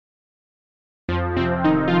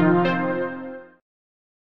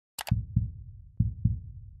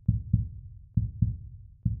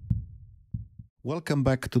Welcome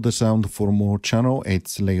back to the Sound for More channel.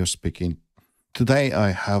 It's Leo speaking. Today I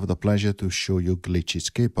have the pleasure to show you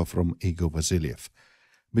GlitchScaper from Igor Vasiliev.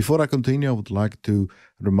 Before I continue, I would like to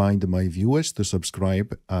remind my viewers to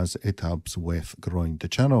subscribe as it helps with growing the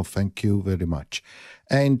channel. Thank you very much.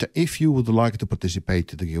 And if you would like to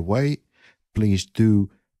participate in the giveaway, please do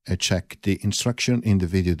check the instruction in the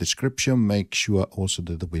video description. Make sure also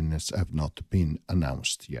that the winners have not been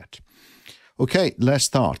announced yet. Okay, let's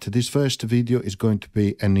start. This first video is going to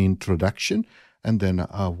be an introduction, and then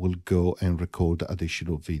I will go and record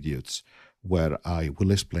additional videos where I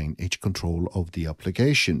will explain each control of the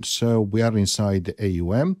application. So we are inside the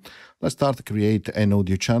AUM. Let's start to create an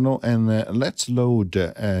audio channel, and let's load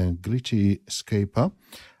GlitchScaper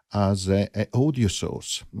as an audio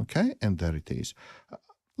source. Okay, and there it is.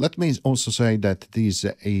 Let me also say that this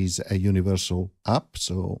is a universal app,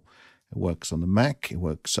 so it works on the Mac, it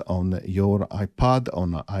works on your iPad,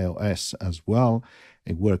 on iOS as well.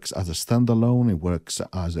 It works as a standalone, it works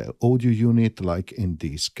as an audio unit, like in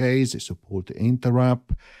this case, it supports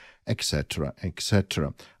interrupt, etc.,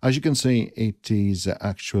 etc. As you can see, it is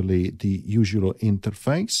actually the usual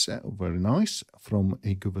interface, very nice, from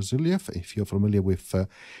Igor Vasiliev. If you're familiar with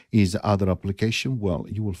his other application, well,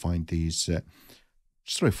 you will find these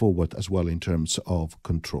straightforward as well in terms of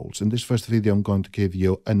controls. In this first video, I'm going to give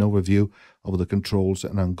you an overview of the controls,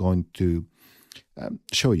 and I'm going to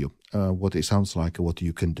show you what it sounds like and what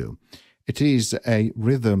you can do. It is a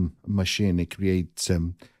rhythm machine. It creates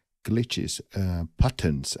glitches,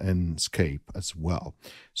 patterns, and Scapes as well.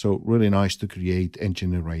 So really nice to create and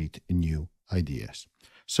generate new ideas.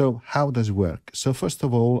 So how does it work? So first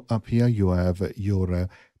of all, up here you have your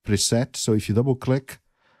preset. So if you double click,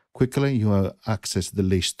 quickly, you access the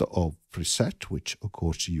list of preset, which of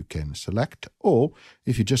course you can select, or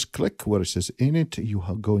if you just click where it says in it, you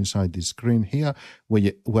go inside the screen here,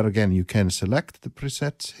 where again you can select the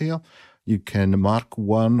presets here. You can mark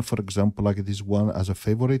one, for example, like this one as a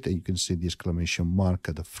favorite, and you can see the exclamation mark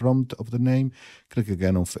at the front of the name. Click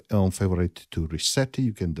again on favorite to reset it.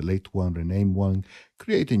 You can delete one, rename one,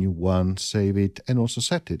 create a new one, save it, and also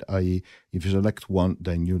set it, i.e. if you select one,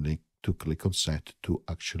 then you need to click on set to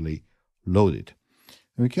actually load it.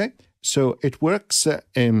 Okay, so it works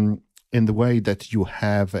in the way that you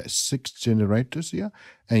have 6 generators here,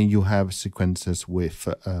 and you have sequences with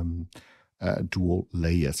dual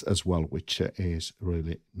layers as well, which is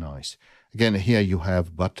really nice. Again, here you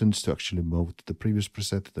have buttons to actually move to the previous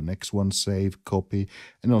preset, to the next one, save, copy,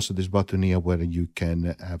 and also this button here where you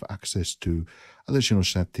can have access to additional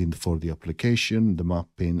settings for the application, the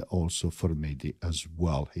mapping, also for MIDI as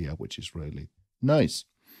well here, which is really nice.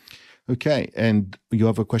 Okay, and you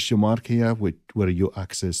have a question mark here where you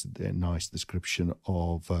access the nice description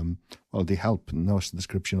of, well, the help, nice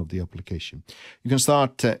description of the application. You can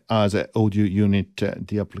start as an audio unit,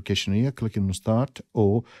 the application here, clicking on start,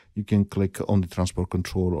 or you can click on the transport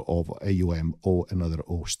controller of AUM or another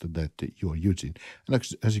host that you are using. And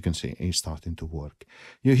as you can see, it's starting to work.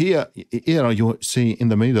 Here you see in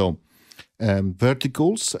the middle,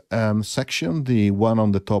 verticals section. The one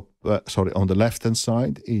on the top, on the left hand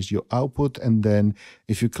side is your output, and then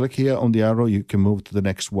if you click here on the arrow, you can move to the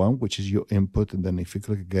next one, which is your input, and then if you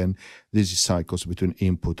click again, this is cycles between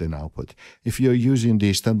input and output. If you're using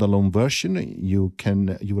the standalone version, you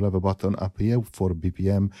will have a button up here for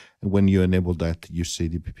BPM, and when you enable that, you see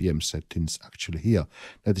the BPM settings actually here.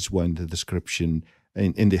 That is why in the description,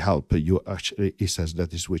 in the help, it says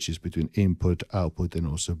that it switches between input, output, and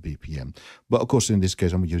also BPM. But of course, in this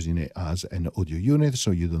case, I'm using it as an audio unit,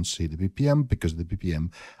 so you don't see the BPM because the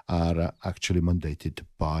BPM are actually mandated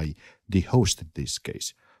by the host in this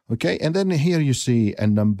case. Okay, and then here you see a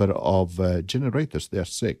number of generators. There are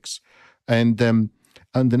 6, and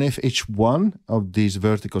underneath each one of these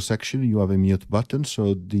vertical section, you have a mute button.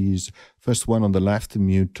 So these first one on the left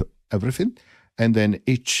mute everything. And then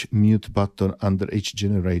each mute button under each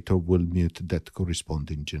generator will mute that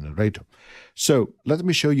corresponding generator. So let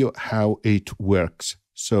me show you how it works.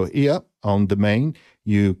 So here on the main,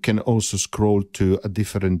 you can also scroll to a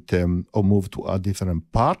different or move to a different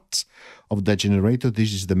parts of the generator.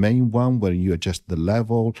 This is the main one where you adjust the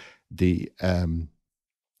level, the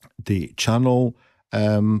channel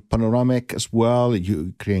panoramic as well.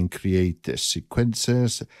 You can create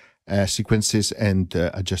sequences and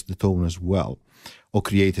adjust the tone as well, or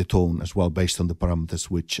create a tone as well based on the parameters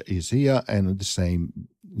which is here, and the same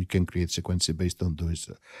you can create sequences based on those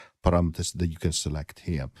parameters that you can select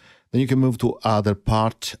here. Then you can move to other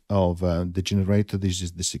part of the generator. This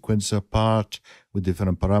is the sequencer part with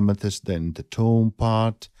different parameters, then the tone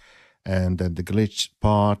part, and then the glitch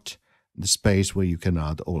part, the space where you can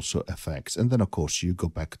add also effects. And then, of course, you go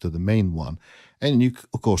back to the main one. And you,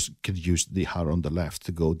 of course, could use the arrow on the left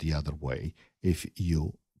to go the other way if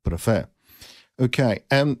you prefer. Okay,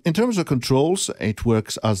 and in terms of controls, it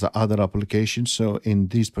works as other applications. So in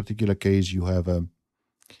this particular case, you have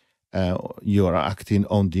you are acting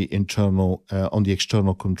on the internal, on the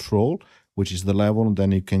external control, which is the level. And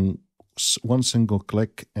then you can one single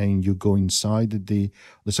click and you go inside the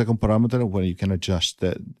second parameter where you can adjust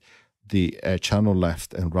the channel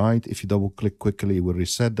left and right. If you double click quickly, it will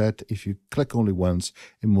reset that. If you click only once,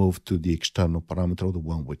 it moves to the external parameter, the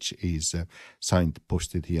one which is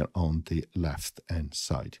posted here on the left hand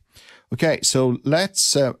side. Okay, so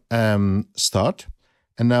let's start.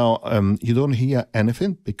 And now you don't hear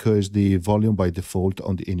anything because the volume by default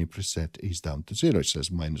on the init preset is down to 0. It says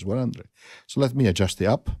 -100. So let me adjust the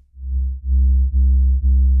up.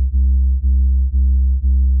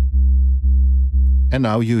 And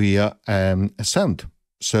now you hear a sound.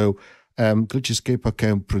 So GlitchScaper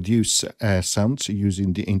can produce sounds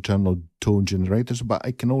using the internal tone generators, but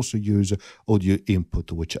I can also use audio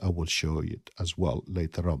input, which I will show you as well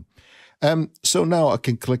later on. So now I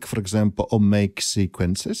can click, for example, on make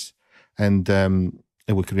sequences, and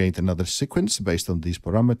it will create another sequence based on this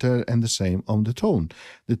parameter, and the same on the tone.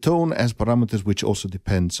 The tone has parameters which also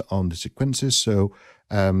depends on the sequences, so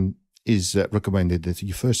is recommended that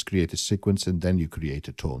you first create a sequence and then you create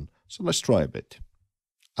a tone. So let's try a bit.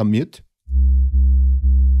 Unmute.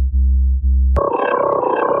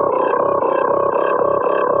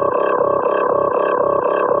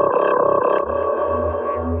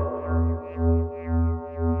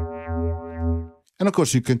 And of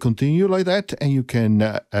course, you can continue like that, and you can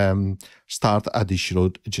start additional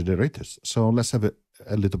generators. So let's have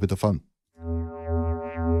a little bit of fun.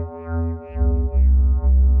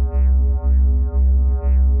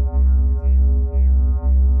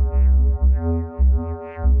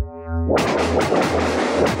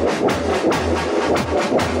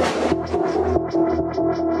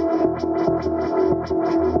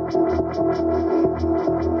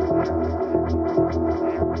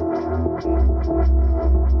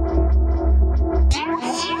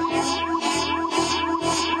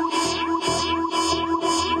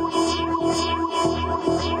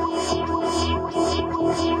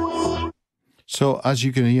 So as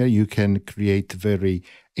you can hear, you can create very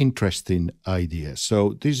interesting ideas.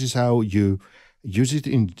 So this is how you use it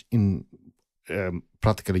in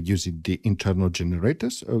practically using the internal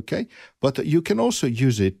generators, okay? But you can also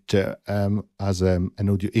use it as an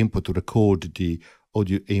audio input to record the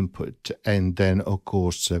audio input, and then, of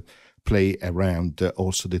course, play around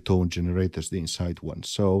also the tone generators, the inside one.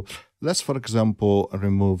 So let's, for example,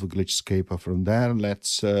 remove GlitchScaper from there.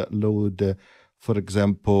 Let's load... for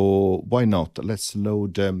example, why not? Let's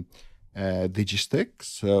load Digistick.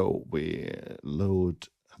 So we load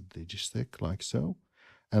Digistick like so.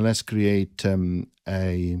 And let's create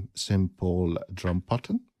a simple drum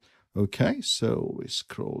pattern. Okay, so we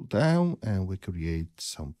scroll down and we create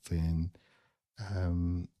something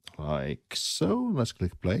like so. Let's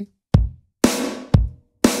click play.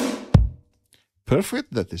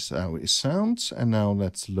 Perfect, that is how it sounds. And now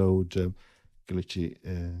let's load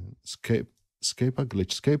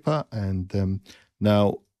GlitchScaper, and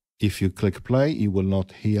now if you click play, you will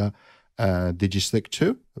not hear Digistick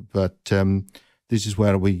 2, but this is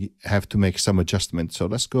where we have to make some adjustments. So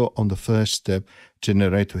let's go on the first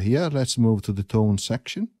generator here. Let's move to the tone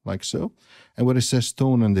section, like so. And where it says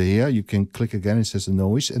tone under here, you can click again, it says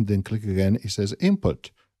noise, and then click again, it says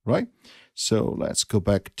input, right? So let's go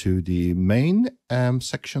back to the main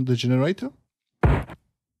section of the generator.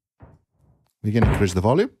 We can increase the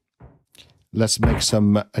volume. Let's make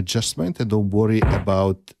some adjustment, and don't worry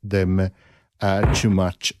about them too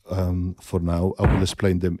much for now. I will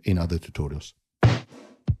explain them in other tutorials.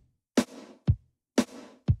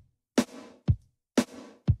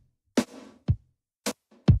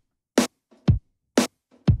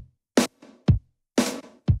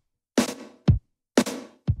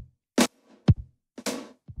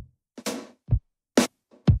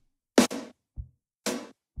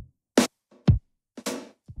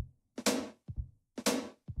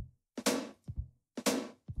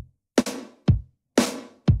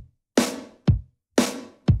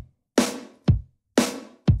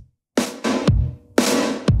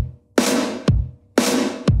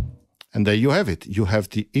 And there you have it. You have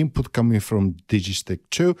the input coming from Digistick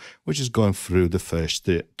 2, which is going through the first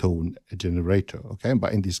tone generator. Okay,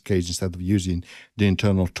 but in this case, instead of using the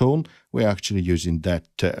internal tone, we're actually using that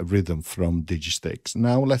rhythm from Digisticks.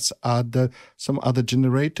 Now let's add some other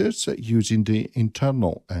generators using the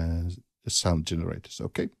internal sound generators.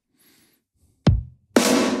 Okay.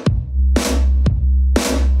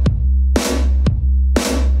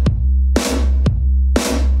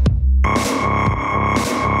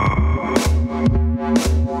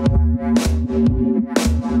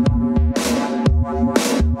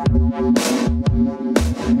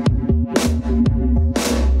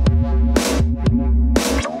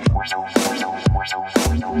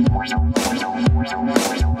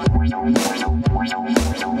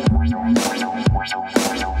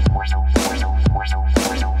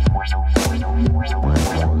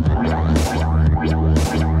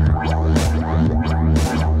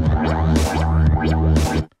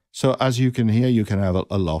 So as you can hear, you can have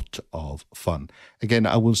a lot of fun. Again,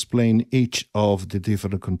 I will explain each of the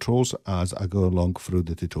different controls as I go along through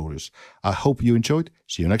the tutorials. I hope you enjoyed.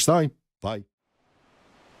 See you next time. Bye.